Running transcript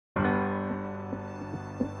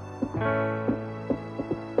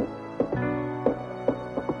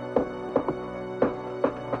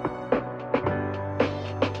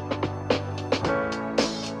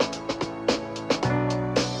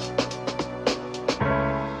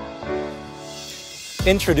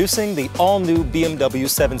Introducing the all-new BMW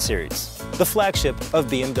 7 Series, the flagship of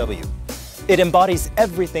BMW. It embodies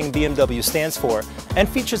everything BMW stands for and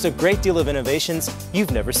features a great deal of innovations you've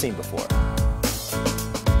never seen before.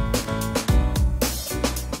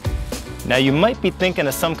 Now you might be thinking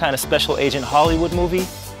of some kind of special agent Hollywood movie,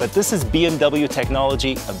 but this is BMW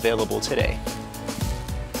technology available today.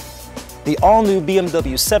 The all-new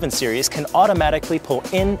BMW 7 Series can automatically pull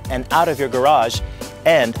in and out of your garage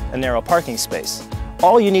and a narrow parking space.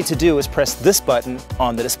 All you need to do is press this button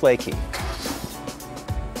on the display key.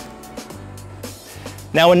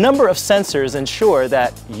 Now, a number of sensors ensure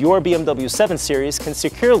that your BMW 7 Series can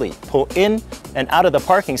securely pull in and out of the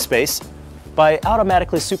parking space by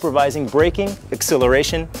automatically supervising braking,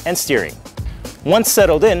 acceleration, and steering. Once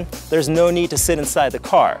settled in, there's no need to sit inside the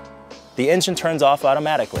car. The engine turns off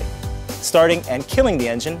automatically. Starting and killing the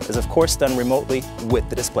engine is of course done remotely with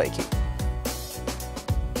the display key.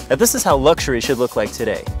 Now, this is how luxury should look like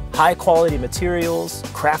today. High quality materials,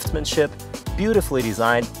 craftsmanship, beautifully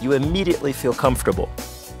designed, you immediately feel comfortable.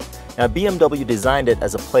 Now, BMW designed it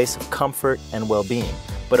as a place of comfort and well-being,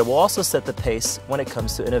 but it will also set the pace when it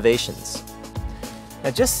comes to innovations.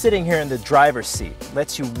 Now, just sitting here in the driver's seat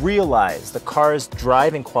lets you realize the car's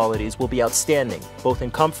driving qualities will be outstanding, both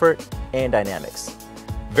in comfort and dynamics.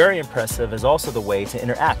 Very impressive is also the way to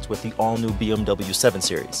interact with the all-new BMW 7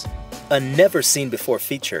 Series. A never-seen-before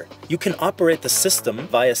feature. You can operate the system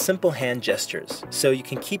via simple hand gestures, so you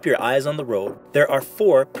can keep your eyes on the road. There are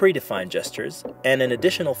 4 predefined gestures and an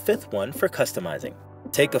additional 5th one for customizing.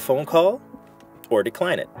 Take a phone call or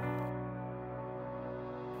decline it.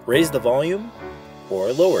 Raise the volume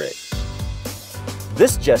or lower it.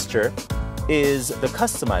 This gesture is the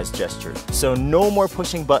customized gesture, so no more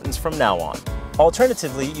pushing buttons from now on.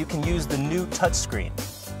 Alternatively, you can use the new touchscreen.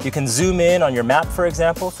 You can zoom in on your map, for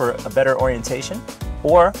example, for a better orientation,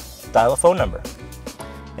 or dial a phone number.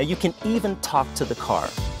 Now, you can even talk to the car.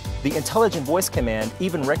 The intelligent voice command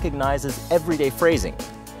even recognizes everyday phrasing.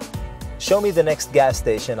 Show me the next gas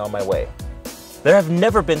station on my way. There have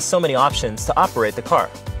never been so many options to operate the car.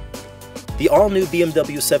 The all-new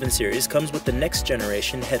BMW 7 Series comes with the next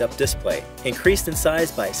generation head-up display, increased in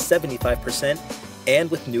size by 75% and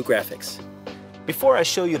with new graphics. Before I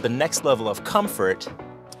show you the next level of comfort,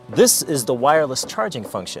 this is the wireless charging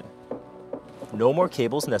function. No more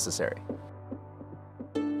cables necessary.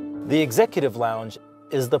 The executive lounge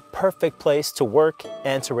is the perfect place to work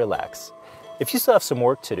and to relax. If you still have some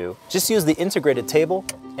work to do, just use the integrated table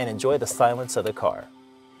and enjoy the silence of the car.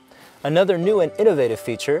 Another new and innovative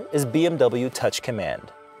feature is BMW Touch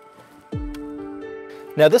Command.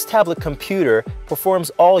 Now, this tablet computer performs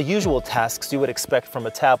all usual tasks you would expect from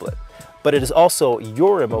a tablet, but it is also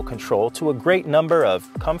your remote control to a great number of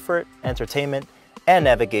comfort, entertainment, and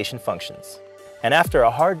navigation functions. And after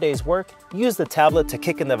a hard day's work, use the tablet to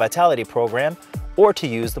kick in the Vitality program or to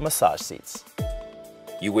use the massage seats.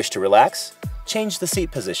 You wish to relax? Change the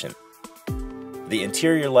seat position, the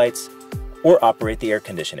interior lights, or operate the air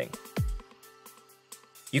conditioning.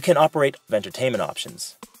 You can operate entertainment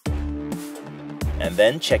options, and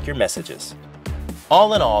then check your messages.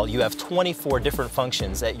 All in all, you have 24 different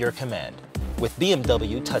functions at your command with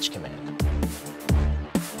BMW Touch Command.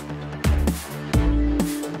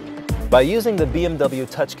 By using the BMW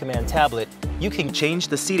Touch Command tablet, you can change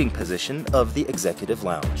the seating position of the executive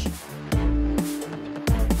lounge.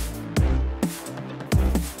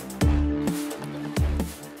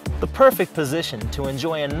 The perfect position to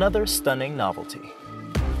enjoy another stunning novelty.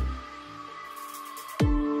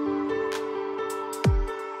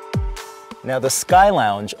 Now, the Sky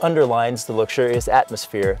Lounge underlines the luxurious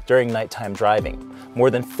atmosphere during nighttime driving. More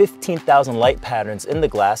than 15,000 light patterns in the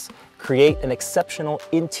glass create an exceptional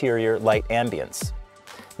interior light ambience.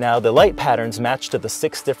 Now, the light patterns match to the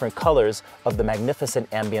 6 different colors of the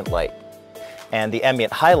magnificent ambient light. And the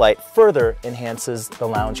ambient highlight further enhances the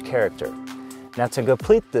lounge character. Now, to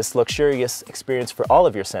complete this luxurious experience for all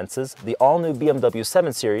of your senses, the all-new BMW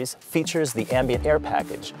 7 Series features the ambient air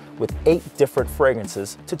package with 8 different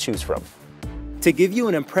fragrances to choose from. To give you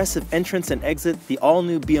an impressive entrance and exit, the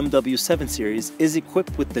all-new BMW 7 Series is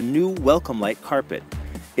equipped with the new Welcome Light carpet.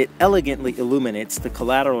 It elegantly illuminates the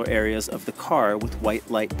collateral areas of the car with white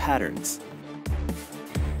light patterns.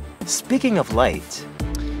 Speaking of light,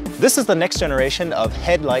 this is the next generation of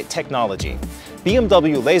headlight technology.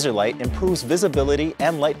 BMW Laser Light improves visibility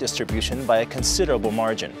and light distribution by a considerable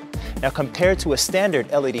margin. Now, compared to a standard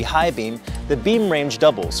LED high beam, the beam range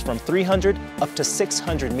doubles from 300 up to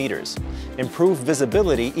 600 meters. Improved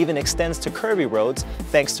visibility even extends to curvy roads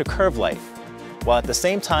thanks to curve light, while at the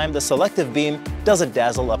same time the selective beam doesn't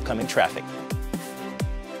dazzle upcoming traffic.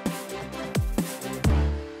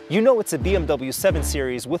 You know it's a BMW 7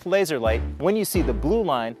 Series with laser light when you see the blue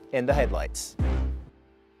line in the headlights.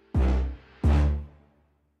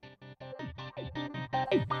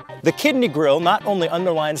 The kidney grille not only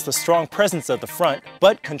underlines the strong presence of the front,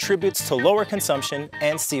 but contributes to lower consumption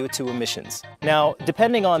and CO2 emissions. Now,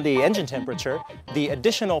 depending on the engine temperature, the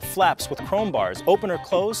additional flaps with chrome bars open or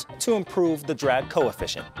close to improve the drag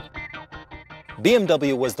coefficient.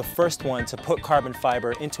 BMW was the first one to put carbon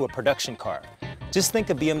fiber into a production car. Just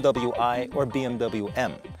think of BMW i or BMW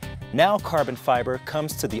M. Now carbon fiber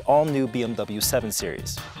comes to the all-new BMW 7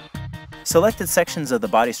 Series. Selected sections of the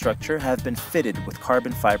body structure have been fitted with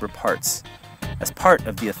carbon fiber parts. As part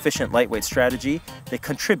of the efficient lightweight strategy, they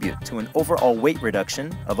contribute to an overall weight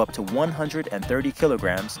reduction of up to 130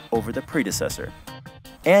 kilograms over the predecessor.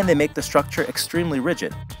 And they make the structure extremely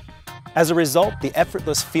rigid. As a result, the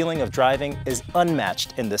effortless feeling of driving is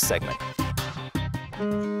unmatched in this segment.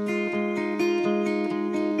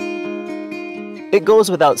 It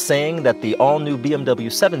goes without saying that the all-new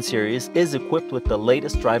BMW 7 Series is equipped with the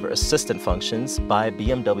latest driver assistant functions by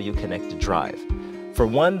BMW Connected Drive. For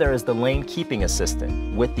one, there is the lane keeping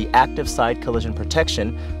assistant with the active side collision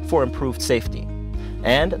protection for improved safety.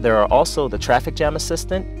 And there are also the traffic jam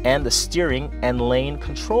assistant and the steering and lane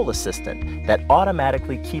control assistant that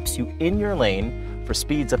automatically keeps you in your lane for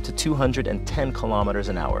speeds up to 210 kilometers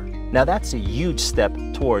an hour. Now that's a huge step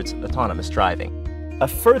towards autonomous driving. A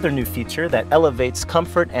further new feature that elevates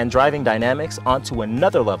comfort and driving dynamics onto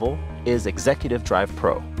another level is Executive Drive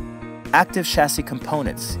Pro. Active chassis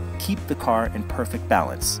components keep the car in perfect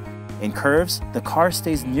balance. In curves, the car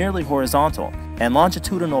stays nearly horizontal, and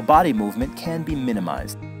longitudinal body movement can be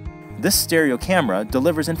minimized. This stereo camera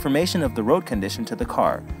delivers information of the road condition to the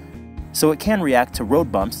car, so it can react to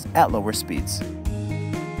road bumps at lower speeds.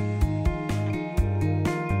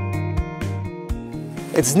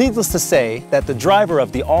 It's needless to say that the driver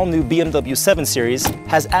of the all-new BMW 7 Series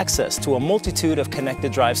has access to a multitude of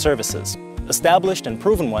connected drive services. Established and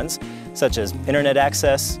proven ones, such as internet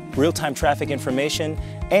access, real-time traffic information,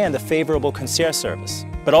 and a favorable concierge service,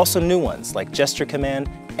 but also new ones like gesture command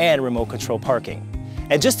and remote control parking.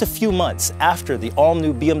 And just a few months after the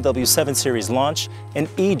all-new BMW 7 Series launch, an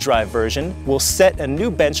e-drive version will set a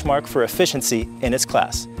new benchmark for efficiency in its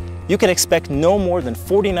class. You can expect no more than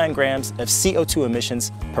 49 grams of CO2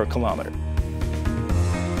 emissions per kilometer.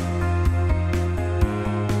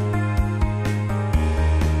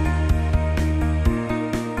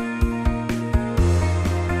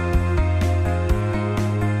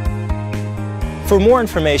 For more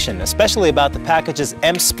information, especially about the packages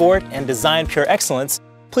M Sport and Design Pure Excellence,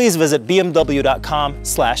 please visit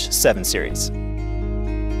bmw.com/7 Series.